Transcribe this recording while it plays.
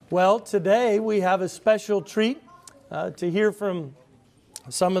Well, today we have a special treat to hear from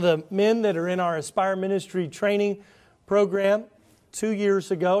some of the men that are in our Aspire Ministry training program. 2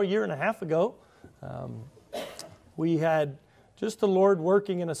 years ago, a year and a half ago, we had just the Lord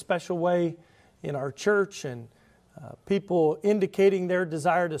working in a special way in our church and people indicating their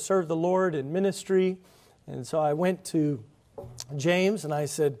desire to serve the Lord in ministry. And so I went to James and I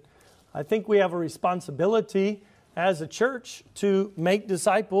said, I think we have a responsibility as a church to make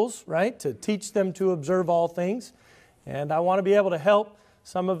disciples, right? To teach them to observe all things. And I want to be able to help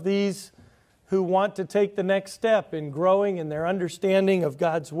some of these who want to take the next step in growing in their understanding of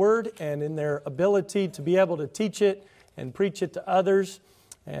God's Word and in their ability to be able to teach it and preach it to others.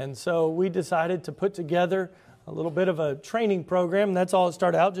 And so we decided to put together a little bit of a training program. That's all it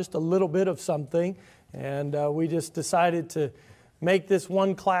started out, just a little bit of something. And we just decided to make this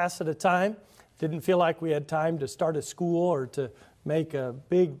one class at a time. Didn't feel like we had time to start a school or to make a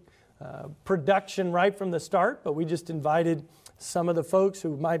big production right from the start, but we just invited some of the folks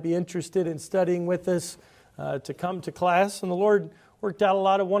who might be interested in studying with us to come to class, and the Lord worked out a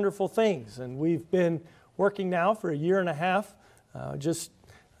lot of wonderful things. And we've been working now for a year and a half,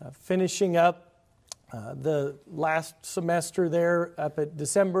 finishing up the last semester there up at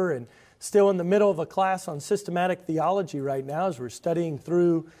December, and still in the middle of a class on systematic theology right now as we're studying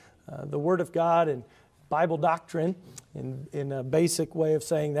through the Word of God and Bible doctrine in a basic way of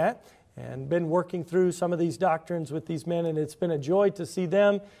saying that, and been working through some of these doctrines with these men, and it's been a joy to see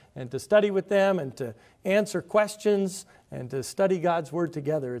them and to study with them and to answer questions and to study God's Word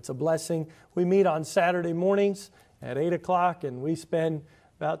together. It's a blessing. We meet on Saturday mornings at 8 o'clock, and we spend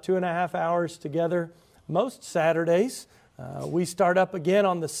about 2.5 hours together most Saturdays. We start up again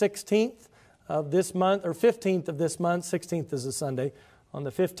on the 16th of this month, or 15th of this month. 16th is a Sunday. On the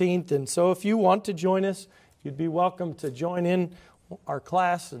 15th, and so if you want to join us, you'd be welcome to join in our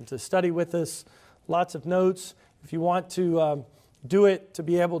class and to study with us. Lots of notes. If you want to do it to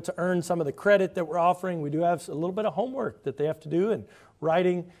be able to earn some of the credit that we're offering, we do have a little bit of homework that they have to do and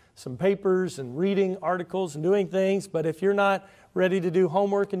writing some papers and reading articles and doing things. But if you're not ready to do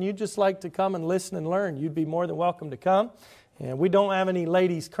homework and you'd just like to come and listen and learn, you'd be more than welcome to come. And we don't have any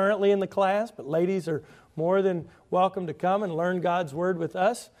ladies currently in the class, but ladies are more than welcome to come and learn God's Word with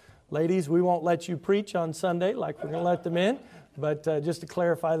us. Ladies, we won't let you preach on Sunday like we're going to let them in, but just to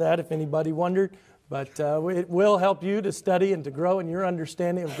clarify that if anybody wondered. But it will help you to study and to grow in your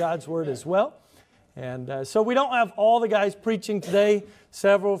understanding of God's Word as well. And so we don't have all the guys preaching today.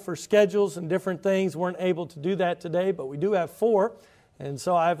 Several for schedules and different things weren't able to do that today, but we do have 4. And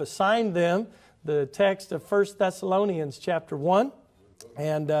so I've assigned them the text of 1 Thessalonians chapter 1.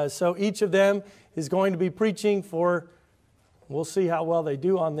 And so each of them is going to be preaching for, we'll see how well they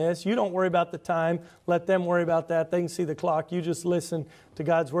do on this. You don't worry about the time. Let them worry about that. They can see the clock. You just listen to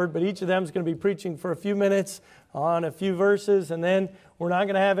God's Word. But each of them is going to be preaching for a few minutes on a few verses. And then we're not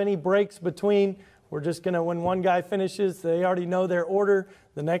going to have any breaks between. We're just going to, when one guy finishes, they already know their order.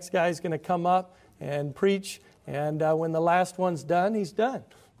 The next guy is going to come up and preach. And when the last one's done, he's done.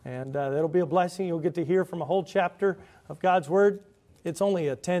 And it'll be a blessing. You'll get to hear from a whole chapter of God's Word. It's only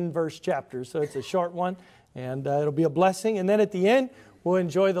a 10-verse chapter, so it's a short one, and it'll be a blessing. And then at the end, we'll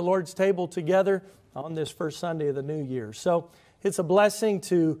enjoy the Lord's table together on this first Sunday of the new year. So it's a blessing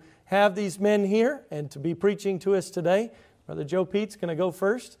to have these men here and to be preaching to us today. Brother Joe Pete's going to go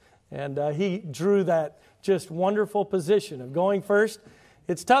first, and he drew that just wonderful position of going first.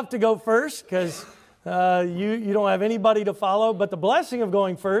 It's tough to go first because you don't have anybody to follow, but the blessing of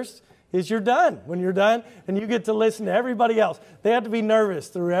going first is you're done. When you're done and you get to listen to everybody else. They have to be nervous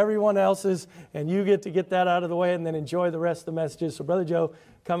through everyone else's, and you get to get that out of the way and then enjoy the rest of the messages. So Brother Joe,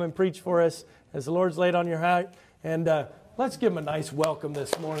 come and preach for us as the Lord's laid on your heart. And let's give him a nice welcome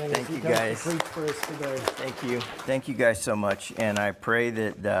this morning. Thank you, guys. To preach for us today. Thank you. Thank you guys so much. And I pray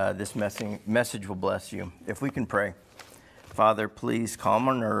that this message will bless you. If we can pray. Father, please calm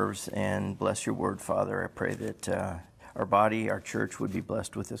our nerves and bless your word, Father. I pray that our body, our church would be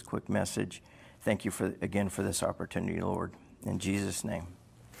blessed with this quick message. Thank you again for this opportunity, Lord. In Jesus' name,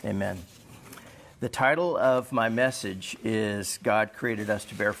 amen. The title of my message is God Created Us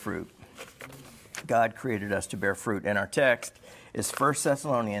to Bear Fruit. God created us to bear fruit. And our text is 1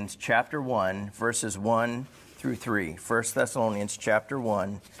 Thessalonians chapter 1, verses 1 through 3. 1 Thessalonians chapter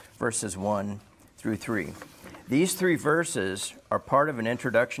 1, verses 1 through 3. These 3 verses are part of an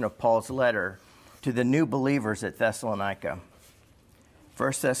introduction of Paul's letter to the new believers at Thessalonica.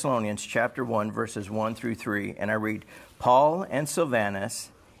 1 Thessalonians chapter 1, verses 1 through 3, and I read, Paul and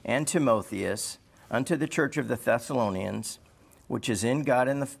Silvanus and Timotheus unto the church of the Thessalonians, which is in God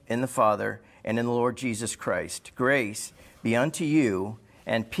in the Father and in the Lord Jesus Christ. Grace be unto you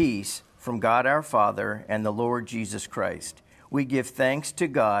and peace from God our Father and the Lord Jesus Christ. We give thanks to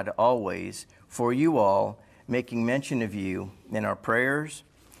God always for you all, making mention of you in our prayers,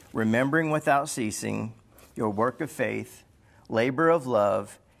 remembering without ceasing your work of faith, labor of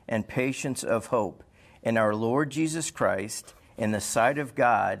love, and patience of hope in our Lord Jesus Christ, in the sight of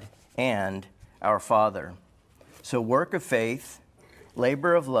God and our Father. So work of faith,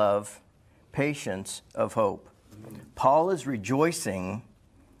 labor of love, patience of hope. Paul is rejoicing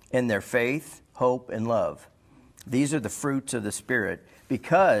in their faith, hope, and love. These are the fruits of the Spirit,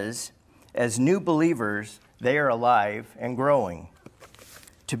 because as new believers, they are alive and growing.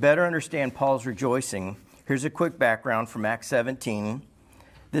 To better understand Paul's rejoicing, here's a quick background from Acts 17.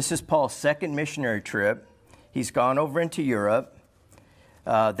 This is Paul's second missionary trip. He's gone over into Europe.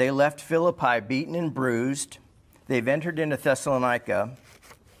 They left Philippi beaten and bruised. They've entered into Thessalonica,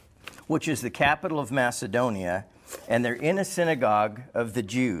 which is the capital of Macedonia, and they're in a synagogue of the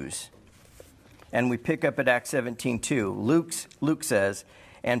Jews. And we pick up at Acts 17:2. Luke says,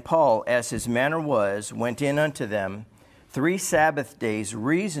 "And Paul, as his manner was, went in unto them 3 Sabbath days,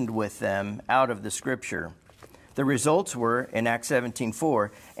 reasoned with them out of the Scripture." The results were, in Acts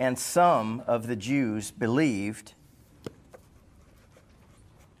 17:4, "And some of the Jews believed,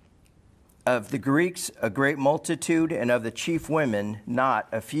 of the Greeks a great multitude, and of the chief women not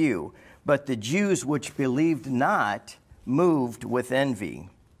a few. But the Jews which believed not moved with envy."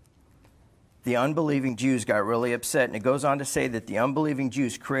 The unbelieving Jews got really upset, and it goes on to say that the unbelieving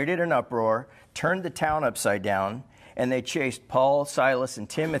Jews created an uproar, turned the town upside down, and they chased Paul, Silas, and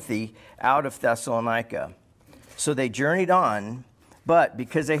Timothy out of Thessalonica. So they journeyed on, but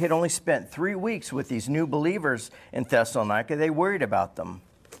because they had only spent 3 weeks with these new believers in Thessalonica, they worried about them.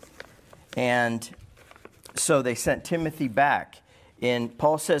 And so they sent Timothy back. And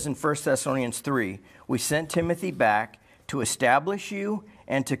Paul says in 1 Thessalonians 3, "We sent Timothy back to establish you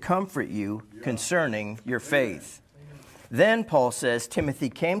and to comfort you concerning your faith." Then Paul says, "Timothy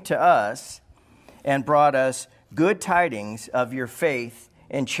came to us and brought us good tidings of your faith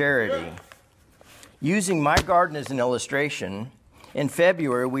and charity." Using my garden as an illustration, in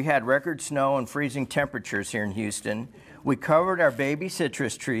February we had record snow and freezing temperatures here in Houston. We covered our baby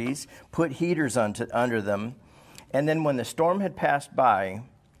citrus trees, put heaters under them, and then when the storm had passed by,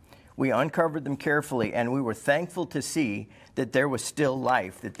 we uncovered them carefully, and we were thankful to see that there was still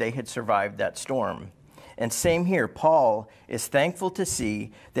life, that they had survived that storm. And same here, Paul is thankful to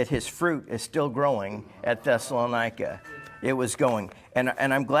see that his fruit is still growing at Thessalonica. It was going. And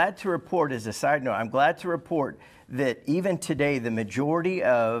I'm glad to report, as a side note, I'm glad to report that even today, the majority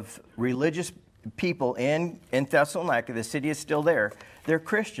of religious people in Thessalonica, the city is still there, they're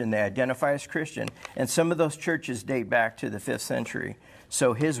Christian. They identify as Christian. And some of those churches date back to the 5th century.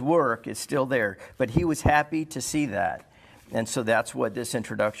 So his work is still there. But he was happy to see that. And so that's what this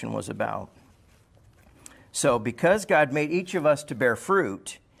introduction was about. So because God made each of us to bear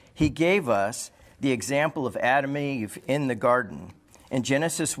fruit, he gave us the example of Adam and Eve in the garden. In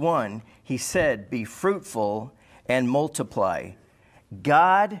Genesis 1, he said, "Be fruitful and multiply."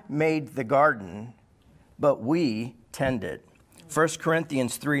 God made the garden, but we tend it. 1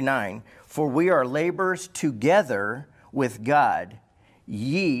 Corinthians 3:9, "For we are laborers together with God.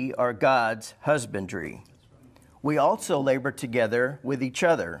 Ye are God's husbandry." We also labor together with each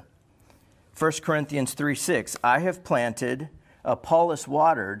other. 1 Corinthians 3:6, "I have planted, Apollos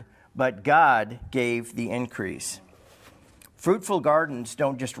watered, but God gave the increase." Fruitful gardens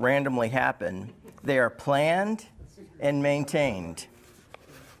don't just randomly happen. They are planned and maintained.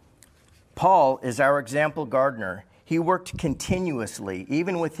 Paul is our example gardener. He worked continuously,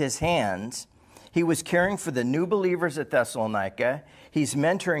 even with his hands. He was caring for the new believers at Thessalonica. He's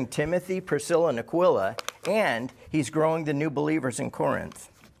mentoring Timothy, Priscilla, and Aquila, and he's growing the new believers in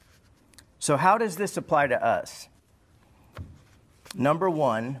Corinth. So how does this apply to us? Number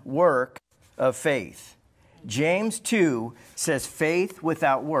 1, work of faith. James 2 says faith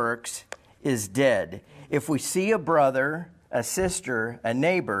without works is dead. If we see a brother, a sister, a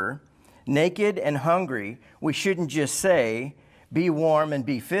neighbor, naked and hungry, we shouldn't just say, "Be warm and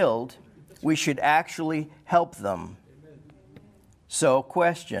be filled." We should actually help them. So,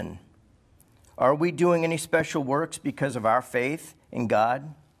 question, are we doing any special works because of our faith in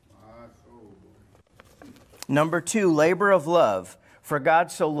God? Number 2, labor of love. For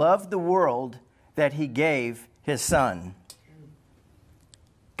God so loved the world that he gave his Son.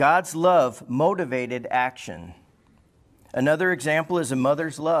 God's love motivated action. Another example is a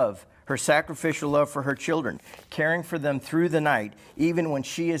mother's love, her sacrificial love for her children, caring for them through the night, even when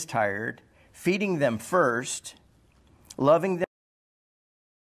she is tired, feeding them first, loving them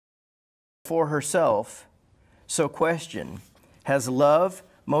for herself. So question, Has love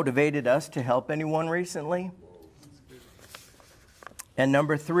motivated us to help anyone recently? And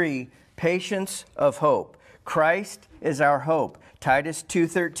number 3, patience of hope. Christ is our hope. Titus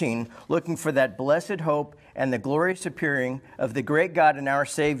 2:13, looking for that blessed hope and the glorious appearing of the great God and our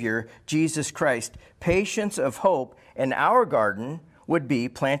Savior, Jesus Christ. Patience of hope in our garden would be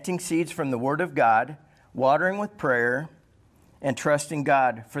planting seeds from the Word of God, watering with prayer, and trusting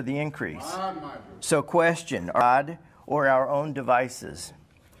God for the increase. So question, God or our own devices?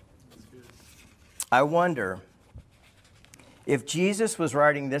 I wonder if Jesus was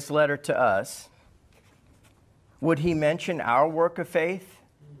writing this letter to us, would he mention our work of faith?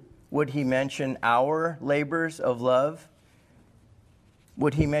 Would he mention our labors of love?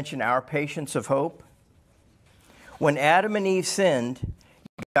 Would he mention our patience of hope? When Adam and Eve sinned,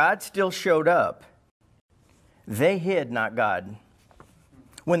 God still showed up. They hid, not God.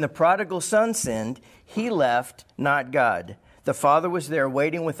 When the prodigal son sinned, he left, not God. The Father was there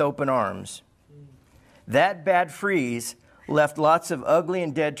waiting with open arms. That bad freeze left lots of ugly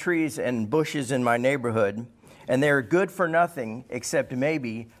and dead trees and bushes in my neighborhood, and they are good for nothing except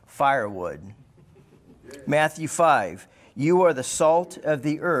maybe firewood. Matthew 5, you are the salt of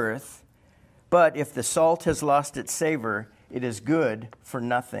the earth, but if the salt has lost its savor, it is good for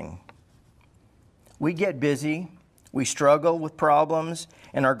nothing. We get busy, we struggle with problems,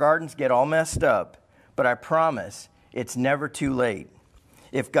 and our gardens get all messed up, but I promise it's never too late.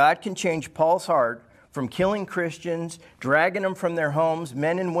 If God can change Paul's heart from killing Christians, dragging them from their homes,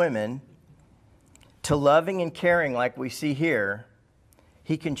 men and women, to loving and caring like we see here,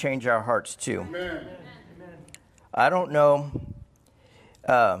 he can change our hearts too. Amen. I don't know.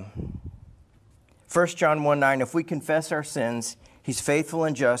 1 John 1:9, if we confess our sins, he's faithful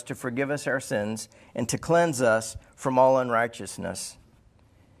and just to forgive us our sins and to cleanse us from all unrighteousness.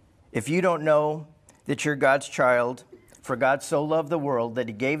 If you don't know that you're God's child, for God so loved the world that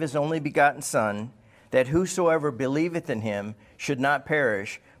he gave his only begotten Son, that whosoever believeth in him should not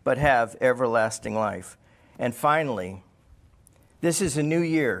perish, but have everlasting life. And finally, this is a new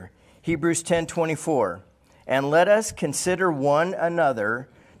year. Hebrews 10:24. And let us consider one another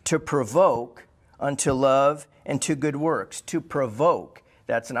to provoke unto love and to good works. To provoke.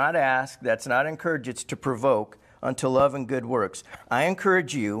 That's not ask, that's not encourage, it's to provoke unto love and good works. I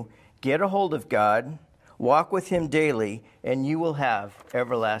encourage you, get a hold of God, walk with him daily, and you will have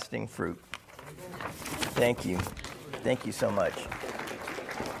everlasting fruit. Thank you. Thank you so much.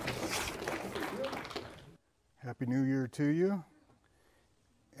 Happy New Year to you.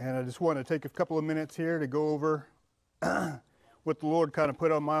 And I just want to take a couple of minutes here to go over what the Lord kind of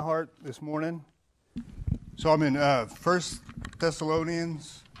put on my heart this morning. So I'm in 1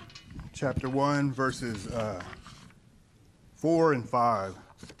 Thessalonians chapter 1, verses 4 and 5.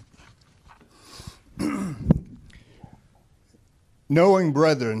 Knowing,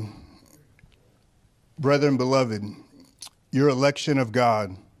 brethren beloved, your election of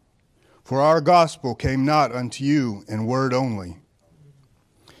God, for our gospel came not unto you in word only,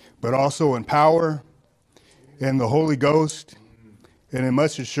 but also in power, and the Holy Ghost, and in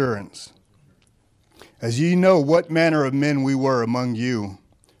much assurance, as ye know what manner of men we were among you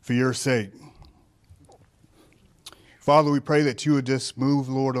for your sake. Father, we pray that you would just move,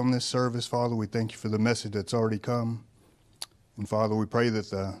 Lord, on this service. Father, we thank you for the message that's already come. And Father, we pray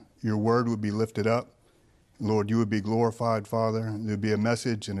that your word would be lifted up. Lord, you would be glorified, Father. There would be a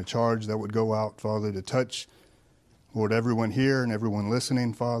message and a charge that would go out, Father, to touch, Lord, everyone here and everyone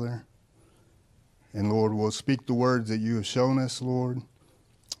listening, Father. And Lord, we'll speak the words that you have shown us, Lord.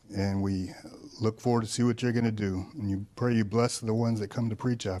 And we look forward to see what you're going to do. And you pray you bless the ones that come to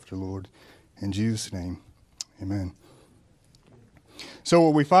preach after, Lord. In Jesus' name, amen. So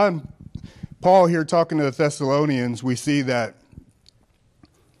when we find Paul here talking to the Thessalonians, we see that,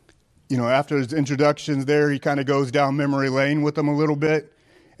 you know, after his introductions there, he kind of goes down memory lane with them a little bit.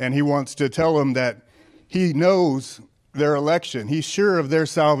 And he wants to tell them that he knows their election. He's sure of their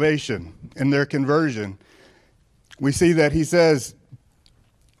salvation and their conversion. We see that he says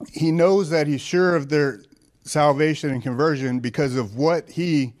he knows that he's sure of their salvation and conversion because of what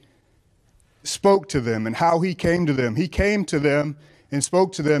he spoke to them and how he came to them. He came to them and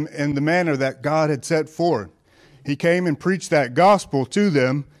spoke to them in the manner that God had set forth. He came and preached that gospel to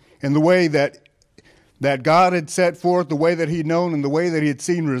them in the way that God had set forth, the way that he'd known and the way that he had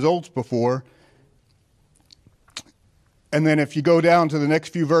seen results before. And then if you go down to the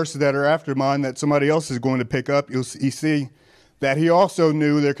next few verses that are after mine that somebody else is going to pick up, you see that he also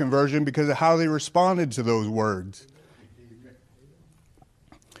knew their conversion because of how they responded to those words.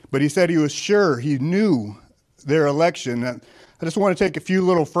 But he said he was sure, he knew their election. I just want to take a few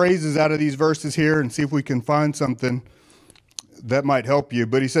little phrases out of these verses here and see if we can find something that might help you.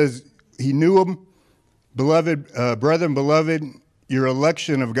 But he says he knew them, beloved, brethren, beloved, your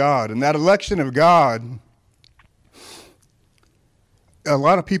election of God. And that election of God, a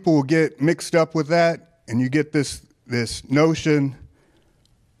lot of people will get mixed up with that, and you get this notion,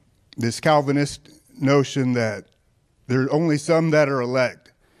 this Calvinist notion that there are only some that are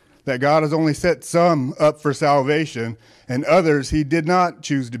elect, that God has only set some up for salvation, and others he did not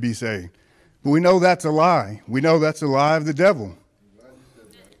choose to be saved. But we know that's a lie. We know that's a lie of the devil.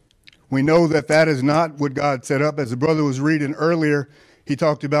 We know that that is not what God set up. As the brother was reading earlier, he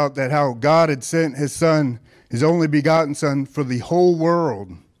talked about that how God had sent his son, his only begotten son, for the whole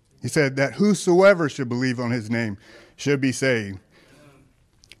world. He said that whosoever should believe on his name should be saved.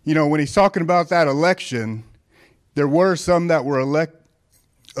 You know, when he's talking about that election, there were some that were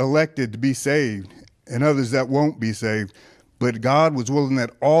elected to be saved and others that won't be saved. But God was willing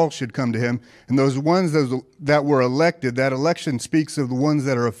that all should come to him. And those ones that were elected, that election speaks of the ones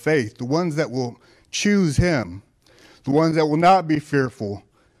that are of faith, the ones that will choose him, the ones that will not be fearful,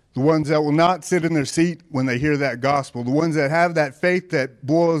 the ones that will not sit in their seat when they hear that gospel, the ones that have that faith that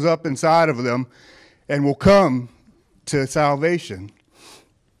boils up inside of them and will come to salvation.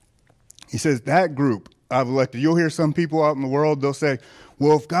 He says that group I've elected. You'll hear some people out in the world, they'll say,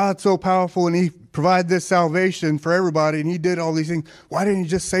 well, if God's so powerful and he provided this salvation for everybody and he did all these things, why didn't he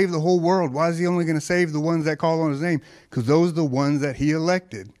just save the whole world? Why is he only going to save the ones that call on his name? Because those are the ones that he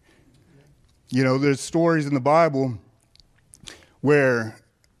elected. You know, there's stories in the Bible where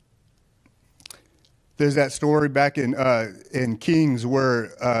there's that story back in Kings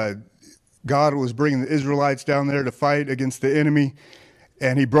where God was bringing the Israelites down there to fight against the enemy,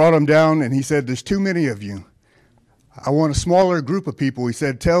 and he brought them down and he said, there's too many of you. I want a smaller group of people. He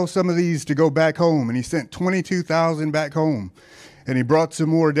said, tell some of these to go back home. And he sent 22,000 back home. And he brought some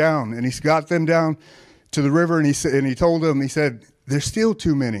more down. And he got them down to the river. And he told them, he said, there's still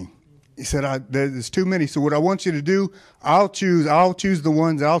too many. He said, there's too many. So what I want you to do, I'll choose the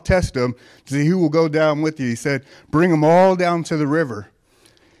ones, I'll test them to see who will go down with you. He said, bring them all down to the river.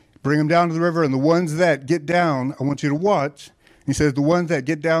 Bring them down to the river. And the ones that get down, I want you to watch. He says, the ones that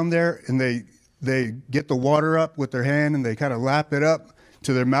get down there and they get the water up with their hand and they kind of lap it up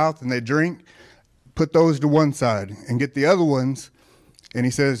to their mouth and they drink, put those to one side and get the other ones. And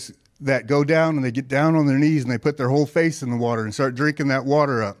he says that go down and they get down on their knees and they put their whole face in the water and start drinking that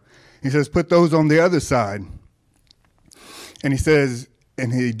water up. He says, put those on the other side. And he says,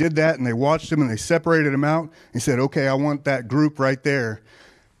 and he did that and they watched him and they separated him out. He said, okay, I want that group right there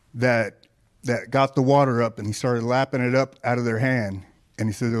that got the water up, and he started lapping it up out of their hand. And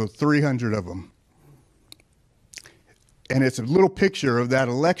he said there were 300 of them. And it's a little picture of that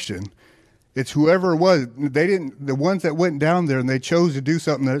election. It's whoever it was. The ones that went down there and they chose to do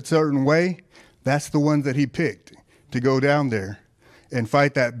something a certain way, that's the ones that he picked to go down there and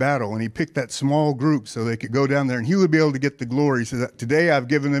fight that battle. And he picked that small group so they could go down there and he would be able to get the glory. He said, today I've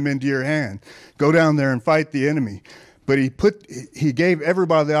given them into your hand. Go down there and fight the enemy. But he gave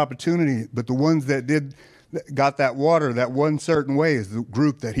everybody the opportunity, but the ones that got that water that one certain way is the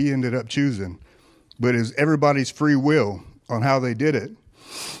group that he ended up choosing. But it's everybody's free will on how they did it.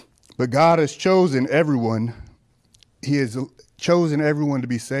 But God has chosen everyone. He has chosen everyone to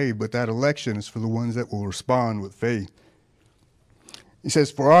be saved, but that election is for the ones that will respond with faith. He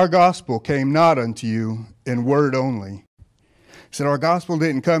says, for our gospel came not unto you in word only. He said, our gospel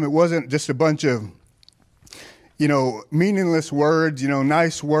didn't come. It wasn't just a bunch of, meaningless words,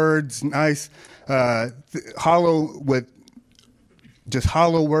 nice words, nice, hollow words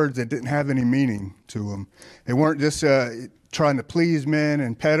that didn't have any meaning to them. They weren't just trying to please men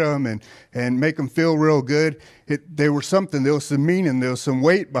and pet them and make them feel real good. They were something. There was some meaning. There was some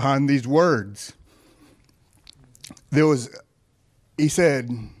weight behind these words. He said,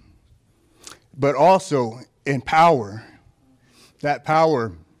 but also in power. That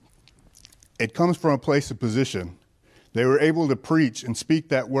power, it comes from a place of position. They were able to preach and speak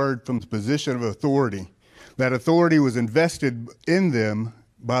that word from the position of authority. That authority was invested in them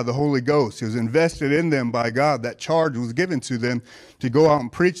by the Holy Ghost. It was invested in them by God. That charge was given to them to go out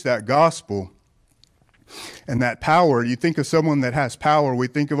and preach that gospel. And that power, you think of someone that has power, we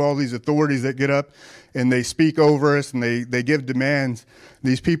think of all these authorities that get up and they speak over us and they give demands.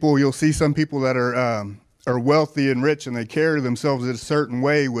 These people, you'll see some people that are wealthy and rich and they carry themselves in a certain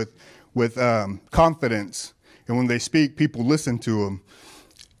way with confidence. And when they speak, people listen to them.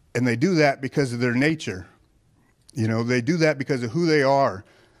 And they do that because of their nature. They do that because of who they are.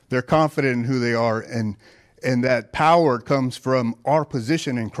 They're confident in who they are. And that power comes from our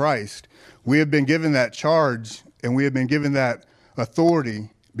position in Christ. We have been given that charge and we have been given that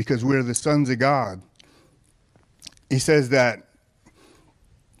authority because we're the sons of God. He says that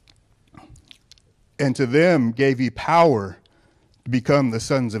and to them gave he power to become the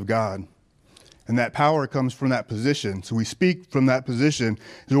sons of God. And that power comes from that position. So we speak from that position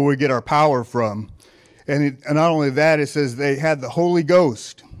is where we get our power from. And not only that, it says they had the Holy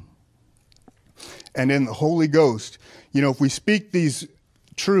Ghost. And in the Holy Ghost, you know, if we speak these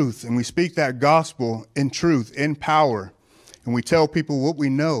truths and we speak that gospel in truth, in power, and we tell people what we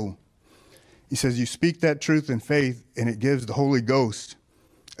know, he says you speak that truth in faith, and it gives the Holy Ghost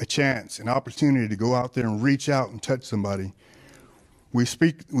a chance, an opportunity to go out there and reach out and touch somebody. We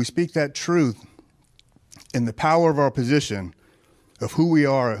speak that truth in the power of our position, of who we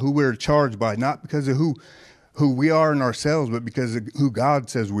are, who we're charged by, not because of who we are in ourselves, but because of who God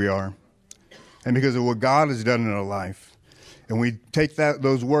says we are, and because of what God has done in our life. And we take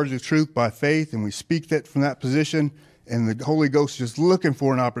those words of truth by faith, and we speak that from that position, and the Holy Ghost is just looking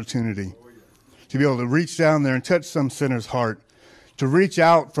for an opportunity to be able to reach down there and touch some sinner's heart, to reach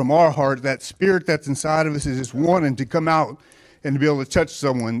out from our heart. That spirit that's inside of us is just wanting to come out and to be able to touch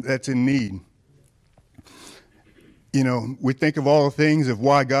someone that's in need. You know, we think of all the things of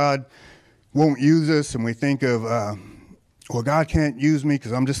why God won't use us, and we think of, well, God can't use me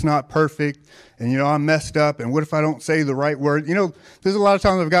because I'm just not perfect, and, you know, I'm messed up, and what if I don't say the right word? You know, there's a lot of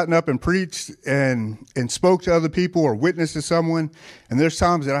times I've gotten up and preached and spoke to other people or witnessed to someone, and there's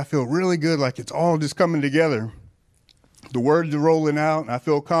times that I feel really good, like it's all just coming together. The words are rolling out, and I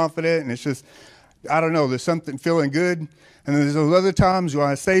feel confident, and it's just, I don't know, there's something feeling good. And then there's those other times when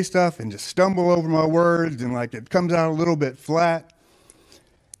I say stuff and just stumble over my words, and like it comes out a little bit flat.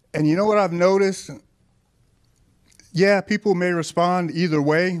 And you know what I've noticed? Yeah, people may respond either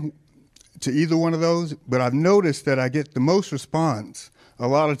way to either one of those, but I've noticed that I get the most response a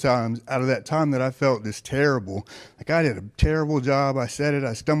lot of times out of that time that I felt this terrible. Like I did a terrible job. I said it.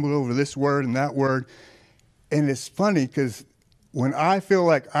 I stumbled over this word and that word. And it's funny because when I feel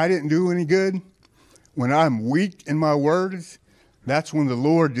like I didn't do any good, when I'm weak in my words, that's when the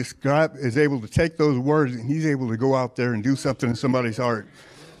Lord is able to take those words and he's able to go out there and do something in somebody's heart.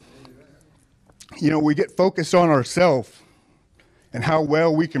 You know, we get focused on ourselves and how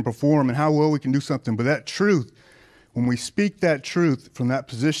well we can perform and how well we can do something. But that truth, when we speak that truth from that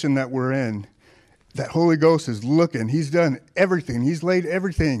position that we're in, that Holy Ghost is looking. He's done everything. He's laid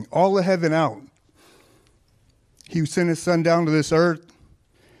everything, all of heaven out. He sent his son down to this earth.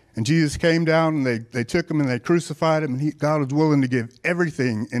 And Jesus came down, and they took him and they crucified him, and God was willing to give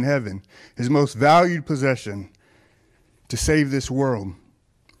everything in heaven, his most valued possession, to save this world.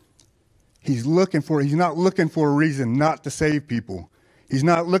 He's not looking for a reason not to save people. He's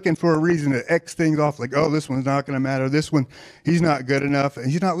not looking for a reason to X things off like, oh, this one's not going to matter. This one, he's not good enough.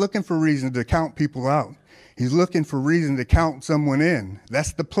 And he's not looking for a reason to count people out. He's looking for a reason to count someone in.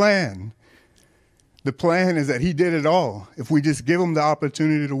 That's the plan. The plan is that he did it all if we just give him the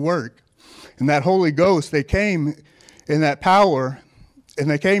opportunity to work. And that Holy Ghost, they came in that power, and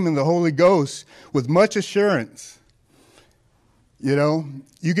they came in the Holy Ghost with much assurance. You know,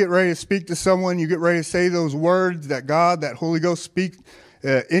 you get ready to speak to someone, you get ready to say those words that God, that Holy Ghost speak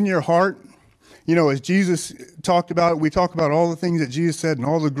in your heart. You know, as Jesus talked about it, we talk about all the things that Jesus said and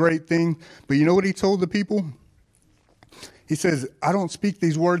all the great things. But you know what he told the people? He says, I don't speak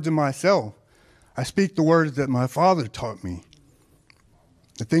these words in myself. I speak the words that my Father taught me.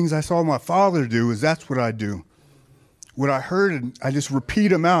 The things I saw my Father do that's what I do. What I heard, I just repeat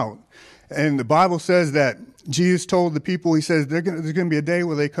them out. And the Bible says that Jesus told the people, he says, there's going to be a day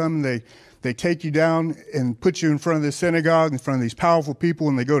where they come and they take you down and put you in front of the synagogue, in front of these powerful people,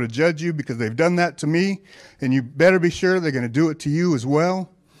 and they go to judge you because they've done that to me. And you better be sure they're going to do it to you as well.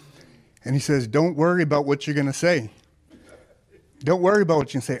 And he says, don't worry about what you're going to say. Don't worry about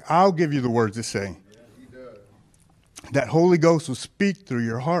what you can say. I'll give you the words to say. That Holy Ghost will speak through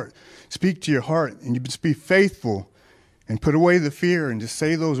your heart. Speak to your heart, and you just be faithful and put away the fear and just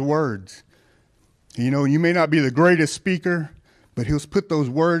say those words. You know, you may not be the greatest speaker, but he'll put those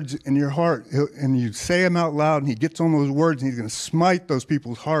words in your heart, and you say them out loud, and he gets on those words, and he's going to smite those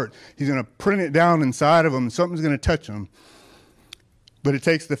people's heart. He's going to print it down inside of them, and something's going to touch them. But it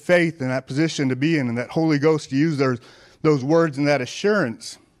takes the faith and that position to be in, and that Holy Ghost to use those words and that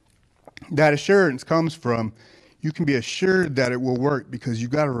assurance. That assurance comes from, you can be assured that it will work because you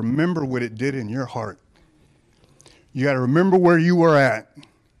got to remember what it did in your heart. You got to remember where you were at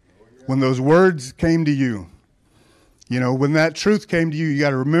when those words came to you. You know, when that truth came to you, you got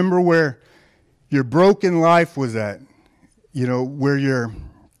to remember where your broken life was at. You know, where you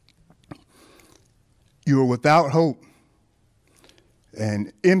were without hope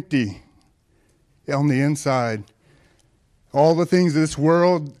and empty on the inside. All the things of this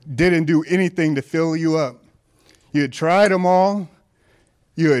world didn't do anything to fill you up. You had tried them all.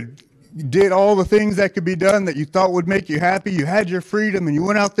 You had did all the things that could be done that you thought would make you happy. You had your freedom and you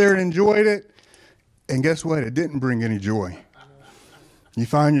went out there and enjoyed it. And guess what? It didn't bring any joy. You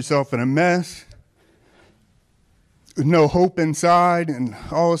find yourself in a mess with no hope inside, and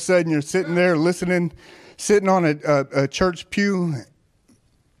all of a sudden you're sitting there listening, sitting on a church pew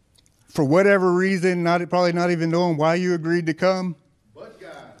for whatever reason, probably not even knowing why you agreed to come.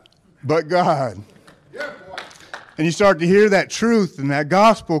 But God. And you start to hear that truth and that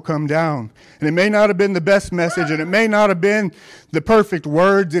gospel come down. And it may not have been the best message, and it may not have been the perfect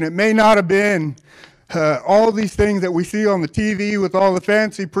words, and it may not have been all these things that we see on the TV with all the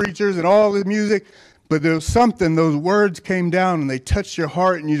fancy preachers and all the music. But there was something, those words came down and they touched your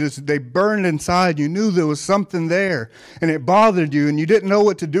heart, and they burned inside. You knew there was something there, and it bothered you, and you didn't know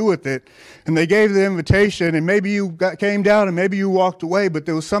what to do with it. And they gave the invitation, and maybe you came down and maybe you walked away, but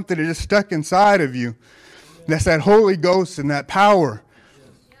there was something that just stuck inside of you. That's that Holy Ghost and that power.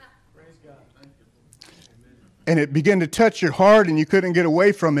 And it began to touch your heart, and you couldn't get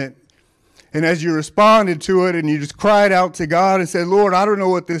away from it. And as you responded to it and you just cried out to God and said, Lord, I don't know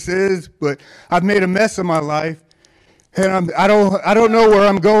what this is, but I've made a mess of my life. And I don't know where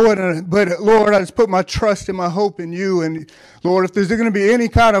I'm going, but Lord, I just put my trust and my hope in you. And Lord, if there's going to be any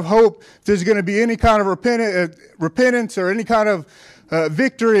kind of hope, if there's going to be any kind of repentance or any kind of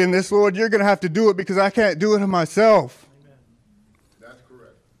victory in this, Lord, you're going to have to do it, because I can't do it myself. Amen. That's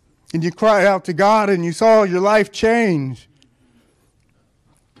correct. And you cried out to God and you saw your life change.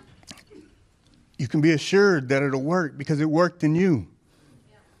 You can be assured that it'll work because it worked in you.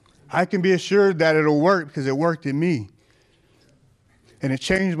 I can be assured that it'll work because it worked in me. And it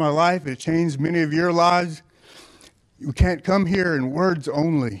changed my life. It changed many of your lives. You can't come here in words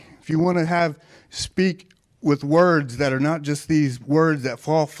only. If you want to speak with words that are not just these words that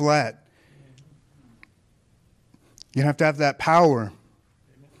fall flat, you have to have that power,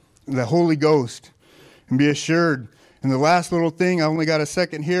 the Holy Ghost, and be assured. And the last little thing, I only got a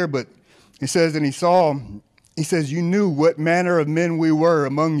second here, but he says, and he says, you knew what manner of men we were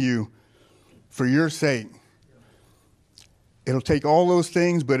among you for your sake. It'll take all those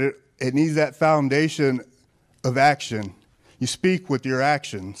things, but it needs that foundation of action. You speak with your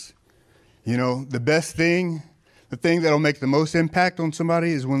actions. You know, the best thing, the thing that'll make the most impact on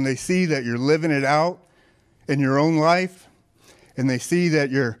somebody is when they see that you're living it out in your own life, and they see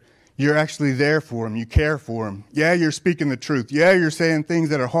that you're actually there for them. You care for them. Yeah, you're speaking the truth. Yeah, you're saying things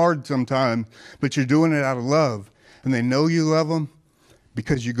that are hard sometimes, but you're doing it out of love. And they know you love them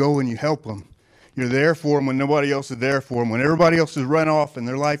because you go and you help them. You're there for them when nobody else is there for them. When everybody else has run off and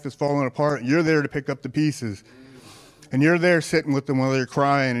their life is falling apart, you're there to pick up the pieces. And you're there sitting with them while they're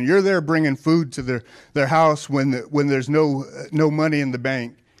crying. And you're there bringing food to their house when there's no money in the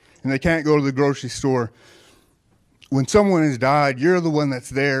bank and they can't go to the grocery store. When someone has died, you're the one that's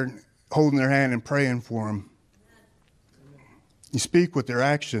there holding their hand and praying for them. You speak with their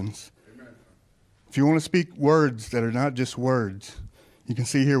actions. If you want to speak words that are not just words, you can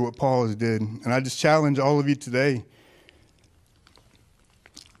see here what Paul has did. And I just challenge all of you today.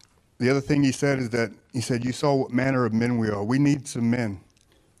 The other thing he said is that he said, you saw what manner of men we are. We need some men.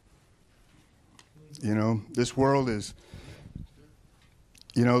 You know, this world is,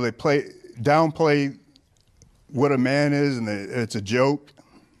 you know, they downplay what a man is, and it's a joke.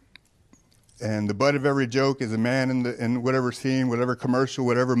 And the butt of every joke is a man in whatever scene, whatever commercial,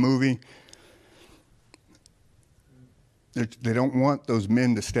 whatever movie. They don't want those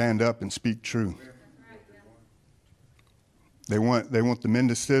men to stand up and speak truth. They want the men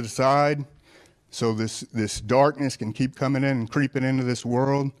to sit aside so this darkness can keep coming in and creeping into this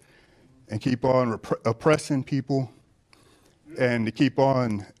world and keep on oppressing people and to keep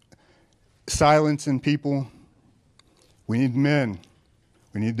on silencing people. We need men.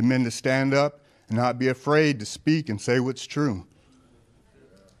 We need the men to stand up and not be afraid to speak and say what's true.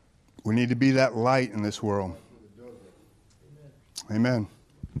 We need to be that light in this world. Amen.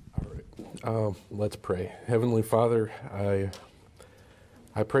 All right. Let's pray. Heavenly Father,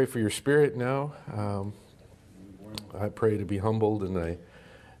 I pray for your Spirit now. I pray to be humbled, and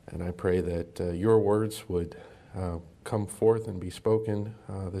I pray that your words would come forth and be spoken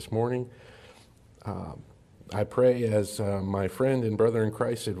this morning. I pray, as my friend and brother in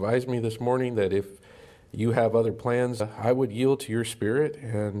Christ advised me this morning, that if you have other plans, I would yield to your Spirit,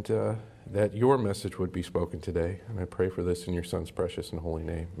 and that your message would be spoken today. And I pray for this in your Son's precious and holy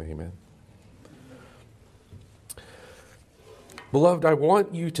name. Amen. Beloved, I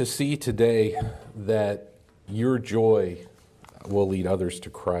want you to see today that your joy will lead others to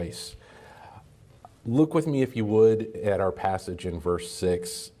Christ. Look with me, if you would, at our passage in verse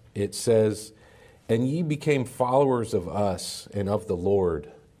 6. It says, "And ye became followers of us and of the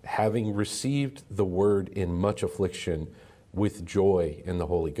Lord, having received the word in much affliction with joy in the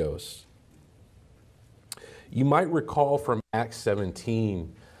Holy Ghost. You might recall from Acts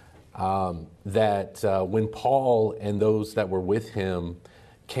 17 that when Paul and those that were with him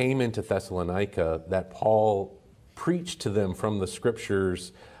came into Thessalonica, that Paul preached to them from the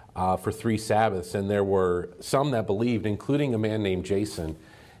scriptures for 3 Sabbaths, and there were some that believed, including a man named Jason.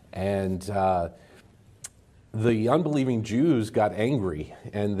 And the unbelieving Jews got angry,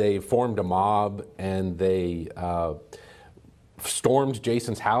 and they formed a mob, and they stormed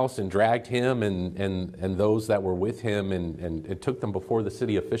Jason's house and dragged him and those that were with him and took them before the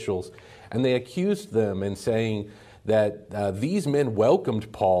city officials. And they accused them and saying that these men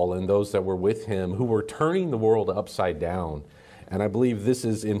welcomed Paul and those that were with him, who were turning the world upside down. And I believe this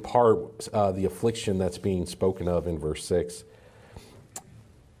is in part the affliction that's being spoken of in verse 6.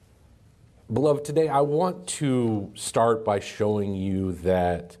 Beloved, today I want to start by showing you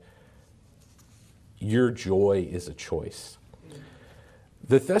that your joy is a choice.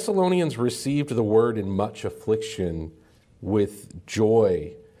 The Thessalonians received the word in much affliction with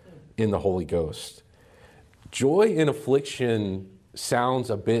joy in the Holy Ghost. Joy in affliction sounds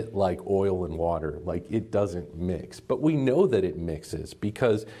a bit like oil and water, like it doesn't mix. But we know that it mixes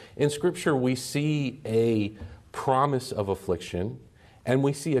because in Scripture we see a promise of affliction and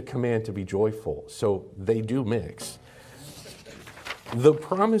we see a command to be joyful. So they do mix. The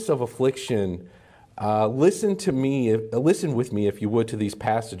promise of affliction, listen with me if you would to these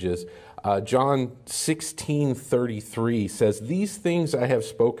passages. John 16:33 says, "These things I have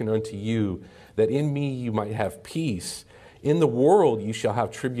spoken unto you, that in me you might have peace. In the world you shall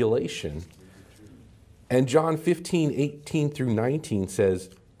have tribulation." And John 15:18 through 19 says,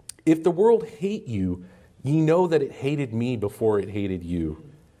 "If the world hate you, ye know that it hated me before it hated you.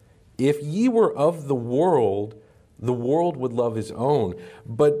 If ye were of the world would love his own.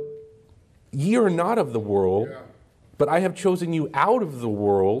 But ye are not of the world, but I have chosen you out of the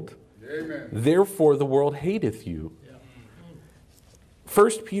world. Amen. Therefore the world hateth you."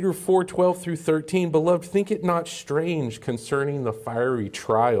 1 Peter 4:12 through 13, "Beloved, think it not strange concerning the fiery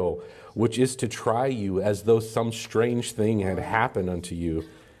trial, which is to try you, as though some strange thing had happened unto you."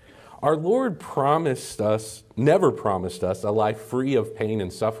 Our Lord never promised us a life free of pain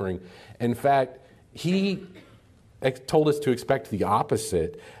and suffering. In fact, He told us to expect the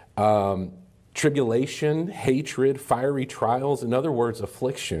opposite. Tribulation, hatred, fiery trials, in other words,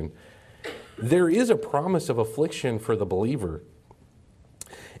 affliction. There is a promise of affliction for the believer.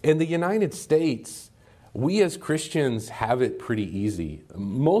 In the United States, we as Christians have it pretty easy.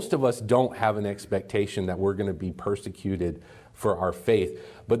 Most of us don't have an expectation that we're going to be persecuted for our faith.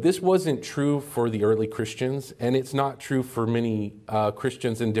 But this wasn't true for the early Christians, and it's not true for many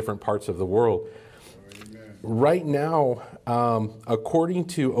Christians in different parts of the world. Amen. Right now, according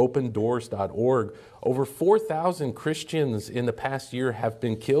to opendoors.org, over 4,000 Christians in the past year have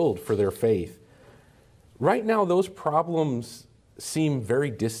been killed for their faith. Right now, those problems seem very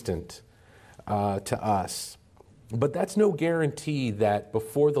distant to us. But that's no guarantee that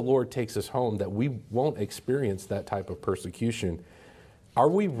before the Lord takes us home that we won't experience that type of persecution. Are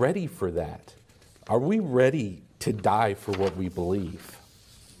we ready for that? Are we ready to die for what we believe?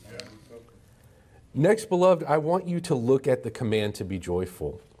 Next, beloved, I want you to look at the command to be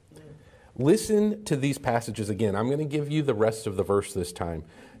joyful. Listen to these passages again. I'm going to give you the rest of the verse this time.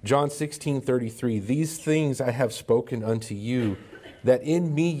 John 16:33, "These things I have spoken unto you, that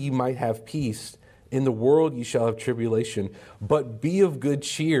in me ye might have peace. In the world ye shall have tribulation, but be of good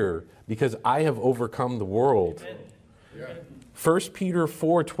cheer, because I have overcome the world." Yeah. 1 Peter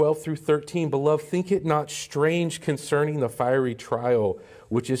 4:12 through 13, "Beloved, think it not strange concerning the fiery trial,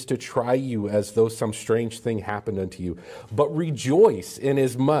 which is to try you, as though some strange thing happened unto you. But rejoice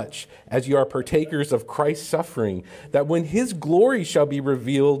inasmuch as you are partakers of Christ's suffering, that when his glory shall be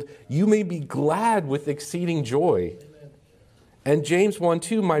revealed, you may be glad with exceeding joy." And James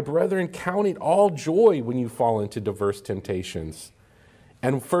 1:2, "My brethren, count it all joy when you fall into diverse temptations."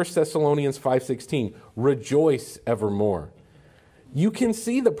 And 1 Thessalonians 5:16, "Rejoice evermore." You can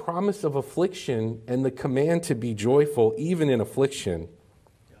see the promise of affliction and the command to be joyful even in affliction.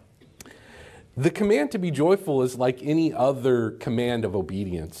 The command to be joyful is like any other command of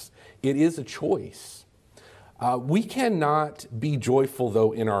obedience. It is a choice. We cannot be joyful,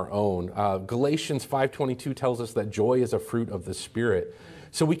 though, in our own. Galatians 5:22 tells us that joy is a fruit of the Spirit.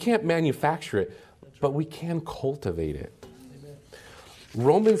 So we can't manufacture it, but we can cultivate it.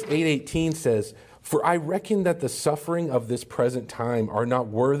 Romans 8:18 says, "For I reckon that the suffering of this present time are not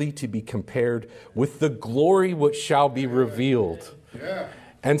worthy to be compared with the glory which shall be revealed." Yeah.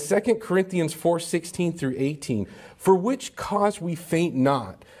 And 2 Corinthians 4:16 through 18, for which cause we faint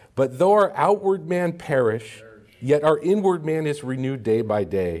not, but though our outward man perish, yet our inward man is renewed day by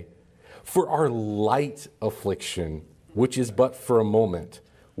day. For our light affliction, which is but for a moment,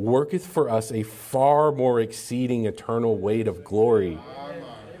 worketh for us a far more exceeding eternal weight of glory.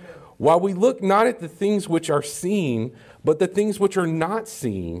 While we look not at the things which are seen, but the things which are not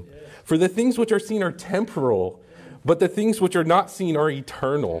seen. For the things which are seen are temporal, but the things which are not seen are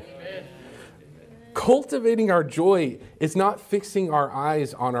eternal. Cultivating our joy is not fixing our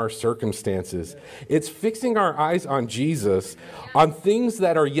eyes on our circumstances. It's fixing our eyes on Jesus, on things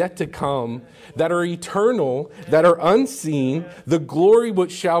that are yet to come, that are eternal, that are unseen, the glory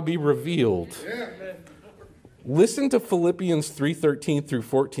which shall be revealed. Listen to Philippians 3:13 through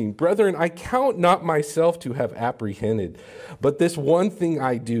 14. Brethren, I count not myself to have apprehended, but this one thing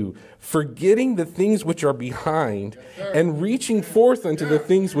I do, forgetting the things which are behind and reaching forth unto the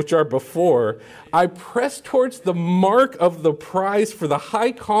things which are before, I press towards the mark of the prize for the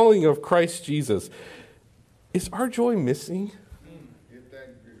high calling of Christ Jesus. Is our joy missing?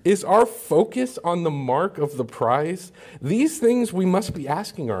 Is our focus on the mark of the prize? These things we must be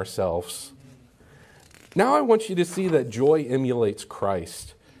asking ourselves. Now I want you to see that joy emulates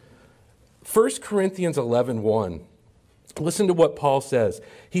Christ. 1 Corinthians 11:1. Listen to what Paul says.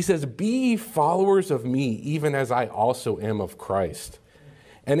 He says, be ye followers of me, even as I also am of Christ.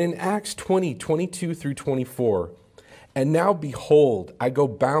 And in Acts 20:22 through 24, and now behold, I go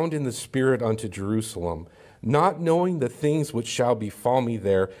bound in the Spirit unto Jerusalem, not knowing the things which shall befall me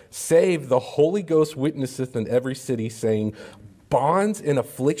there, save the Holy Ghost witnesseth in every city, saying, bonds and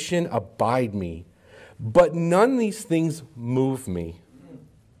affliction abide me. But none of these things move me.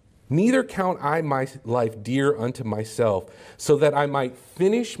 Neither count I my life dear unto myself, so that I might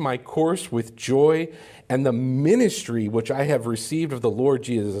finish my course with joy and the ministry which I have received of the Lord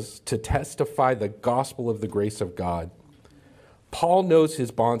Jesus to testify the gospel of the grace of God. Paul knows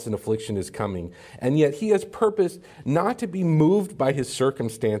his bonds and affliction is coming, and yet he has purposed not to be moved by his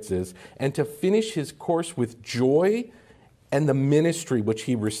circumstances and to finish his course with joy and the ministry which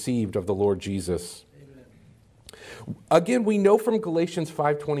he received of the Lord Jesus. Again, we know from Galatians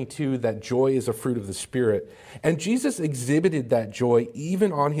 5:22 that joy is a fruit of the Spirit, and Jesus exhibited that joy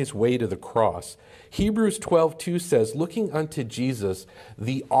even on his way to the cross. Hebrews 12:2 says, looking unto Jesus,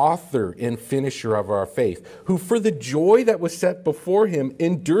 the author and finisher of our faith, who for the joy that was set before him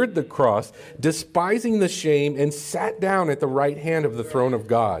endured the cross, despising the shame, and sat down at the right hand of the throne of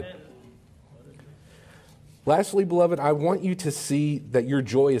God. Lastly, beloved, I want you to see that your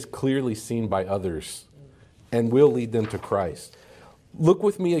joy is clearly seen by others and will lead them to Christ. Look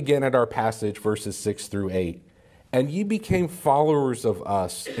with me again at our passage, verses 6 through 8. And ye became followers of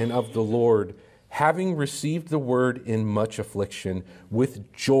us and of the Lord, having received the word in much affliction,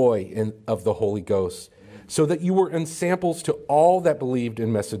 with joy of the Holy Ghost, so that you were ensamples to all that believed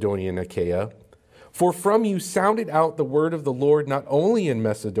in Macedonia and Achaia. For from you sounded out the word of the Lord, not only in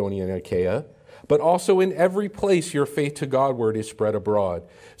Macedonia and Achaia, but also in every place your faith to Godward is spread abroad,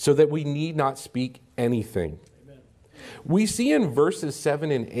 so that we need not speak anything. Amen. We see in verses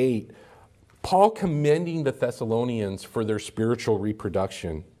 7 and 8, Paul commending the Thessalonians for their spiritual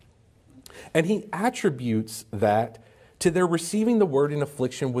reproduction. And he attributes that to their receiving the word in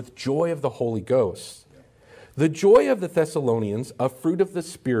affliction with joy of the Holy Ghost. The joy of the Thessalonians, a fruit of the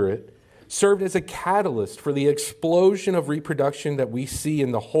Spirit, served as a catalyst for the explosion of reproduction that we see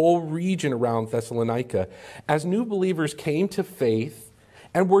in the whole region around Thessalonica as new believers came to faith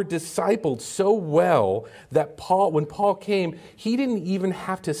and were discipled so well that when Paul came, he didn't even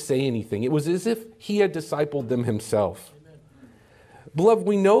have to say anything. It was as if he had discipled them himself. Amen. Beloved,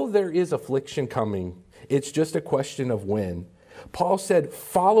 we know there is affliction coming. It's just a question of when. Paul said,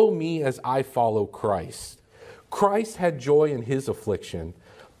 follow me as I follow Christ. Christ had joy in his affliction.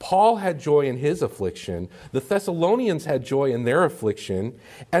 Paul had joy in his affliction. The Thessalonians had joy in their affliction.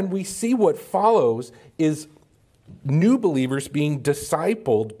 And we see what follows is new believers being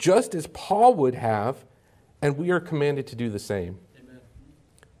discipled just as Paul would have, and we are commanded to do the same. Amen.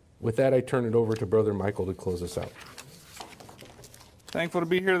 With that, I turn it over to Brother Michael to close us out. Thankful to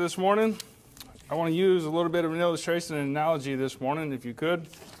be here this morning. I want to use a little bit of an illustration and analogy this morning, if you could.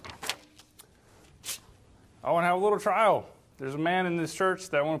 I want to have a little trial. There's a man in this church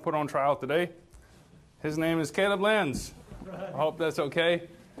that I want to put on trial today. His name is Caleb Lenz. I hope that's okay.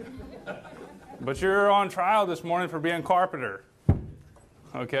 But you're on trial this morning for being a carpenter.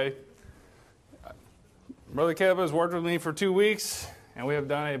 Okay? Brother Caleb has worked with me for 2 weeks, and we have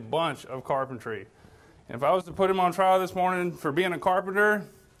done a bunch of carpentry. And if I was to put him on trial this morning for being a carpenter,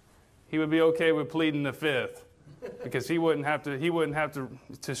 he would be okay with pleading the fifth. because he wouldn't have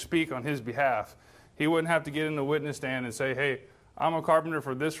to speak on his behalf. He wouldn't have to get in the witness stand and say, hey, I'm a carpenter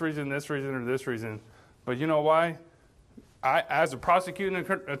for this reason, or this reason. But you know why? As a prosecuting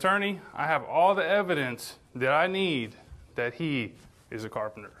attorney, I have all the evidence that I need that he is a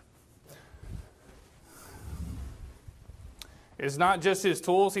carpenter. It's not just his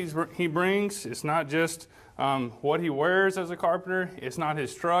tools he brings. It's not just what he wears as a carpenter. It's not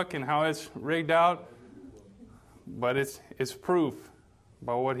his truck and how it's rigged out. But it's proof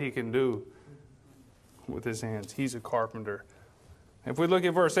by what he can do with his hands. He's a carpenter. If we look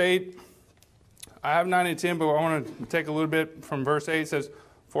at verse 8, I have 9 and 10, but I want to take a little bit from verse 8. It says,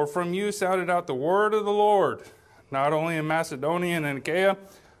 for from you sounded out the word of the Lord, not only in Macedonia and in Achaia,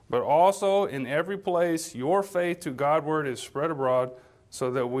 but also in every place your faith to Godward is spread abroad,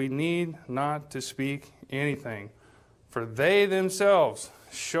 so that we need not to speak anything. For they themselves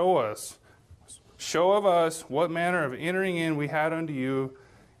show of us what manner of entering in we had unto you,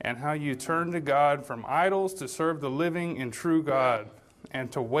 and how you turned to God from idols to serve the living and true God,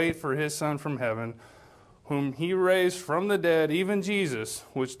 and to wait for his Son from heaven, whom he raised from the dead, even Jesus,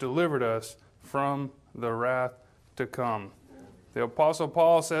 which delivered us from the wrath to come. The Apostle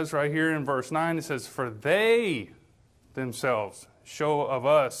Paul says right here in verse 9, it says, for they themselves show of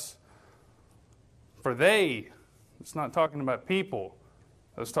us. For they, it's not talking about people.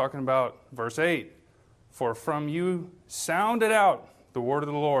 It's talking about verse 8. For from you sounded out the word of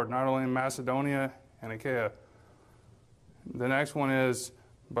the Lord, not only in Macedonia and Achaia. The next one is,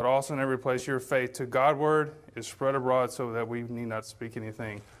 but also in every place your faith to Godward is spread abroad, so that we need not speak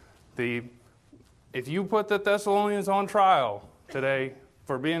anything. If you put the Thessalonians on trial today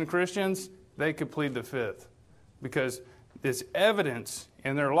for being Christians, they could plead the fifth, because it's evidence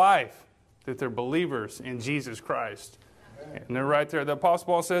in their life that they're believers in Jesus Christ. And they're right there. The Apostle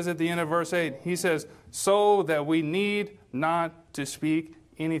Paul says at the end of verse 8, he says, so that we need not to speak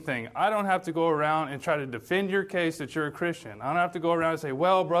anything. I don't have to go around and try to defend your case that you're a Christian. I don't have to go around and say,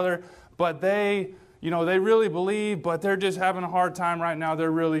 well, brother, but they really believe, but they're just having a hard time right now.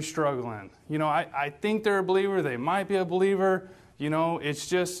 They're really struggling. I think they're a believer. They might be a believer. It's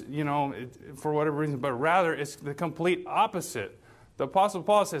just, for whatever reason. But rather, it's the complete opposite. The Apostle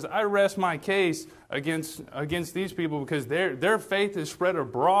Paul says, I rest my case against these people because their faith is spread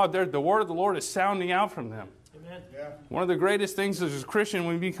abroad. The word of the Lord is sounding out from them. Amen. Yeah. One of the greatest things as a Christian,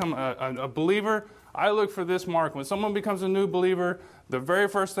 when we become a believer, I look for this mark. When someone becomes a new believer, the very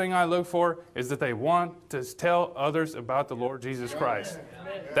first thing I look for is that they want to tell others about the Lord Jesus Christ.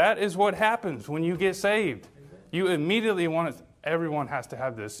 Amen. That is what happens when you get saved. You immediately want to, everyone has to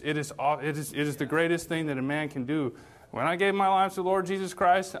have this. It is the greatest thing that a man can do. When I gave my life to the Lord Jesus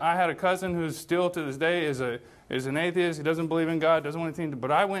Christ, I had a cousin who's still to this day is an atheist. He doesn't believe in God, doesn't want anything. But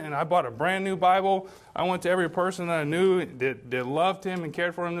I went and I bought a brand new Bible. I went to every person that I knew that loved him and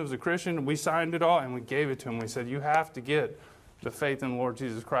cared for him that was a Christian. We signed it all and we gave it to him. We said, you have to get the faith in the Lord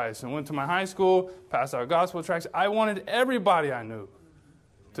Jesus Christ. And went to my high school, passed out gospel tracts. I wanted everybody I knew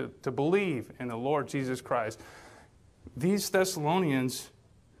to believe in the Lord Jesus Christ. These Thessalonians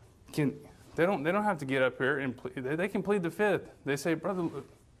They don't have to get up here and they can plead the fifth. They say, brother,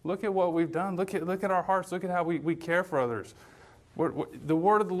 look at what we've done. Look at our hearts. Look at how we care for others. The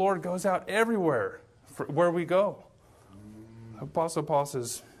word of the Lord goes out everywhere where we go. Apostle Paul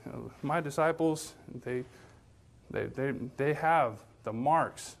says, my disciples, they have the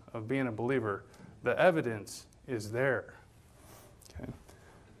marks of being a believer. The evidence is there. Okay.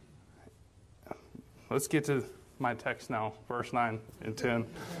 Let's get to my text now, verse 9 and 10.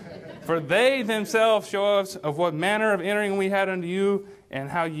 For they themselves show us of what manner of entering we had unto you, and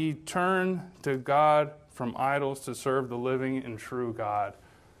how ye turn to God from idols to serve the living and true God.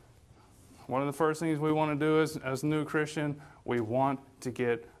 One of the first things we want to do as a new Christian, we want to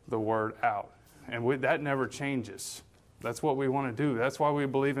get the word out. And that never changes. That's what we want to do. That's why we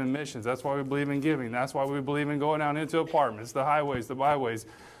believe in missions. That's why we believe in giving. That's why we believe in going out into apartments, the highways, the byways.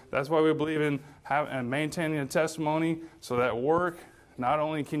 That's why we believe in maintaining a testimony, so that work, not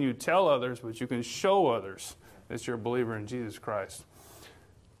only can you tell others, but you can show others that you're a believer in Jesus Christ.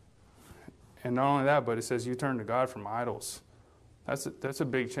 And not only that, but it says you turn to God from idols. That's a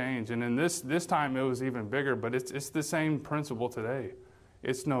big change. And in this time it was even bigger, but it's the same principle today.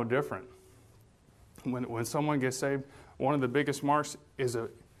 It's no different. When someone gets saved, one of the biggest marks is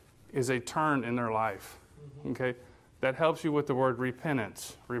a turn in their life. Okay? That helps you with the word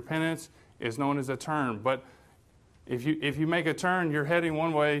repentance. Repentance is known as a turn. But if you make a turn, you're heading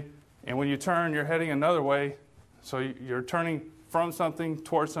one way, and when you turn, you're heading another way. So you're turning from something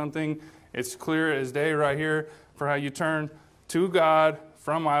towards something. It's clear as day right here for how you turn to God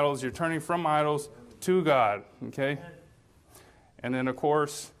from idols. You're turning from idols to God, okay? And then, of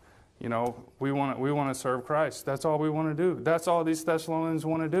course, you know, we want to serve Christ. That's all we want to do. That's all these Thessalonians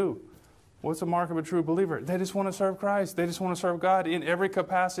want to do. What's the mark of a true believer? They just want to serve Christ. They just want to serve God in every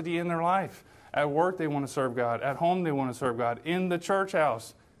capacity in their life. At work, they want to serve God. At home, they want to serve God. In the church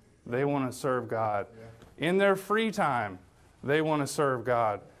house, they want to serve God. In their free time, they want to serve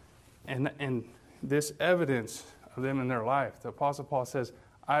God. And this evidence of them in their life, the Apostle Paul says,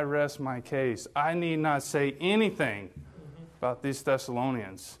 I rest my case. I need not say anything about these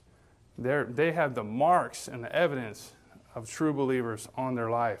Thessalonians. They have the marks and the evidence of true believers on their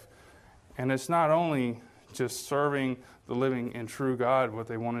life. And it's not only just serving the living and true God, what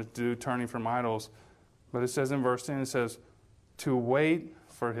they want to do, turning from idols, but it says in verse 10, it says, to wait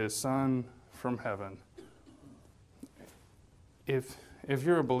for his Son from heaven. If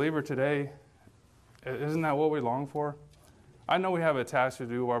you're a believer today, isn't that what we long for? I know we have a task to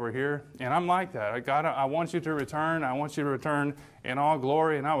do while we're here, and I'm like that. I want you to return. I want you to return in all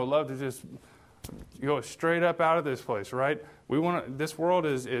glory, and I would love to just go straight up out of this place, right? This world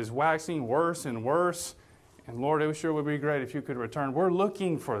is waxing worse and worse, and Lord, it sure would be great if you could return. We're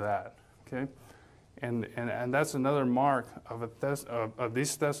looking for that, okay? And that's another mark of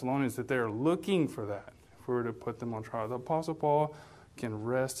these Thessalonians, that they're looking for that, if we were to put them on trial. The Apostle Paul can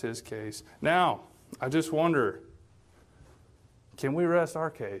rest his case. Now, I just wonder, can we rest our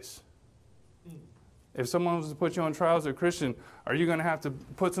case? If someone was to put you on trial as a Christian, are you going to have to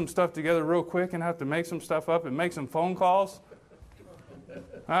put some stuff together real quick and have to make some stuff up and make some phone calls?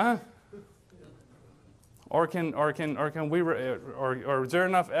 Huh? Or is there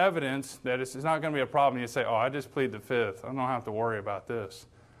enough evidence that it's not going to be a problem? You say, oh, I just plead the fifth. I don't have to worry about this.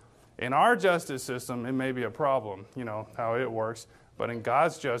 In our justice system, it may be a problem, you know, how it works. But in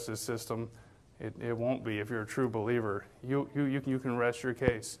God's justice system, it won't be. If you're a true believer, you can rest your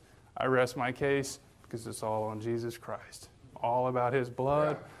case. I rest my case because it's all on Jesus Christ. All about his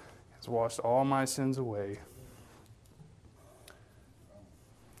blood. It's washed all my sins away.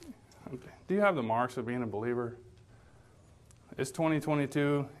 Do you have the marks of being a believer? It's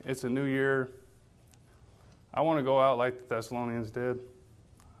 2022. It's a new year. I want to go out like the Thessalonians did.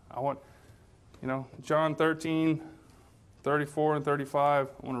 John 13, 34 and 35.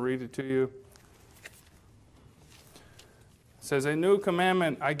 I want to read it to you. It says, a new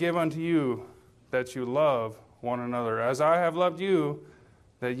commandment I give unto you, that you love one another. As I have loved you,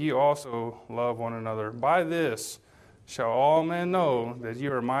 that ye also love one another. By this shall all men know that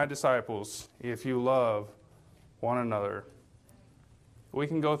you are my disciples, if you love one another. We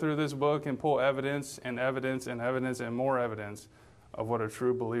can go through this book and pull evidence and evidence and evidence and more evidence of what a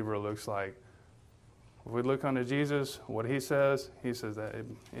true believer looks like. If we look unto Jesus, what he says that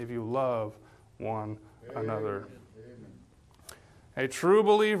if you love one another. A true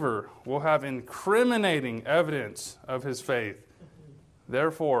believer will have incriminating evidence of his faith.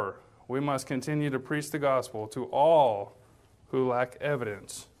 Therefore, we must continue to preach the gospel to all who lack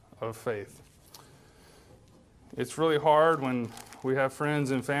evidence of faith. It's really hard when we have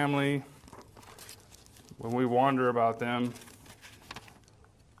friends and family, when we wonder about them.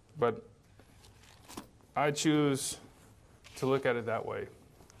 But I choose to look at it that way.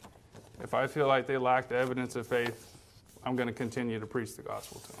 If I feel like they lack the evidence of faith, I'm going to continue to preach the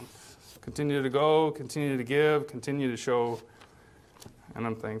gospel to them. Continue to go, continue to give, continue to show. And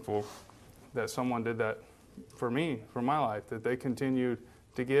I'm thankful that someone did that for me, for my life, that they continued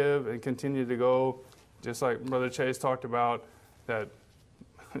to give and continue to go, just like Brother Chase talked about, that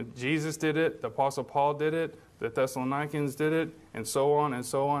Jesus did it, the Apostle Paul did it, the Thessalonians did it, and so on and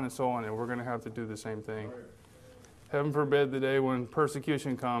so on and so on, and we're going to have to do the same thing. Heaven forbid the day when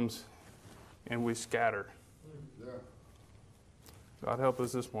persecution comes and we scatter. God help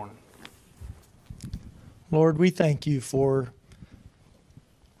us this morning. Lord, we thank you for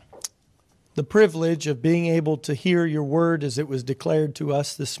the privilege of being able to hear your word as it was declared to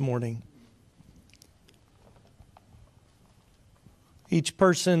us this morning. Each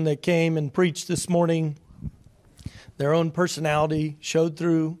person that came and preached this morning, their own personality showed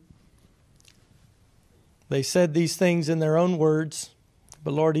through. They said these things in their own words,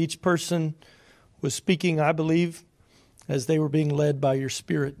 but Lord, each person was speaking, I believe, as they were being led by your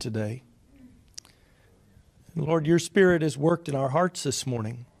Spirit today. And Lord, your Spirit has worked in our hearts this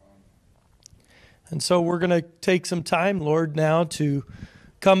morning. And so we're going to take some time, Lord, now to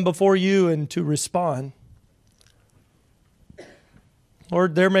come before you and to respond.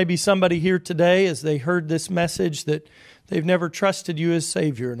 Lord, there may be somebody here today as they heard this message that they've never trusted you as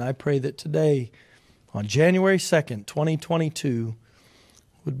Savior. And I pray that today, on January 2nd, 2022,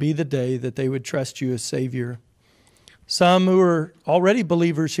 would be the day that they would trust you as Savior. Some who are already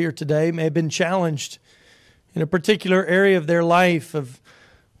believers here today may have been challenged in a particular area of their life of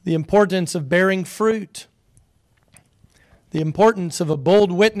the importance of bearing fruit, the importance of a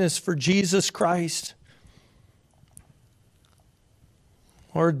bold witness for Jesus Christ,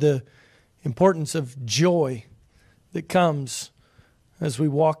 or the importance of joy that comes as we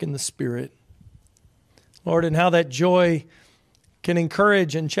walk in the Spirit. Lord, and how that joy can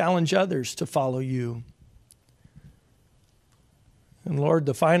encourage and challenge others to follow you. And Lord,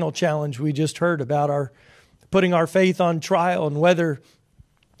 the final challenge we just heard about our putting our faith on trial and whether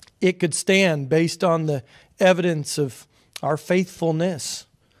it could stand based on the evidence of our faithfulness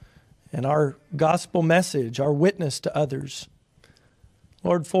and our gospel message, our witness to others.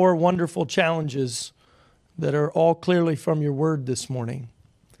 Lord, 4 wonderful challenges that are all clearly from your word this morning.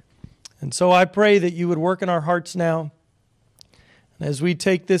 And so I pray that you would work in our hearts now. And as we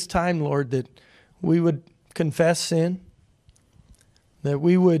take this time, Lord, that we would confess sin, that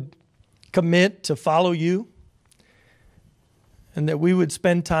we would commit to follow you, and that we would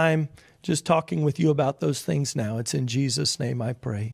spend time just talking with you about those things now. It's in Jesus' name I pray.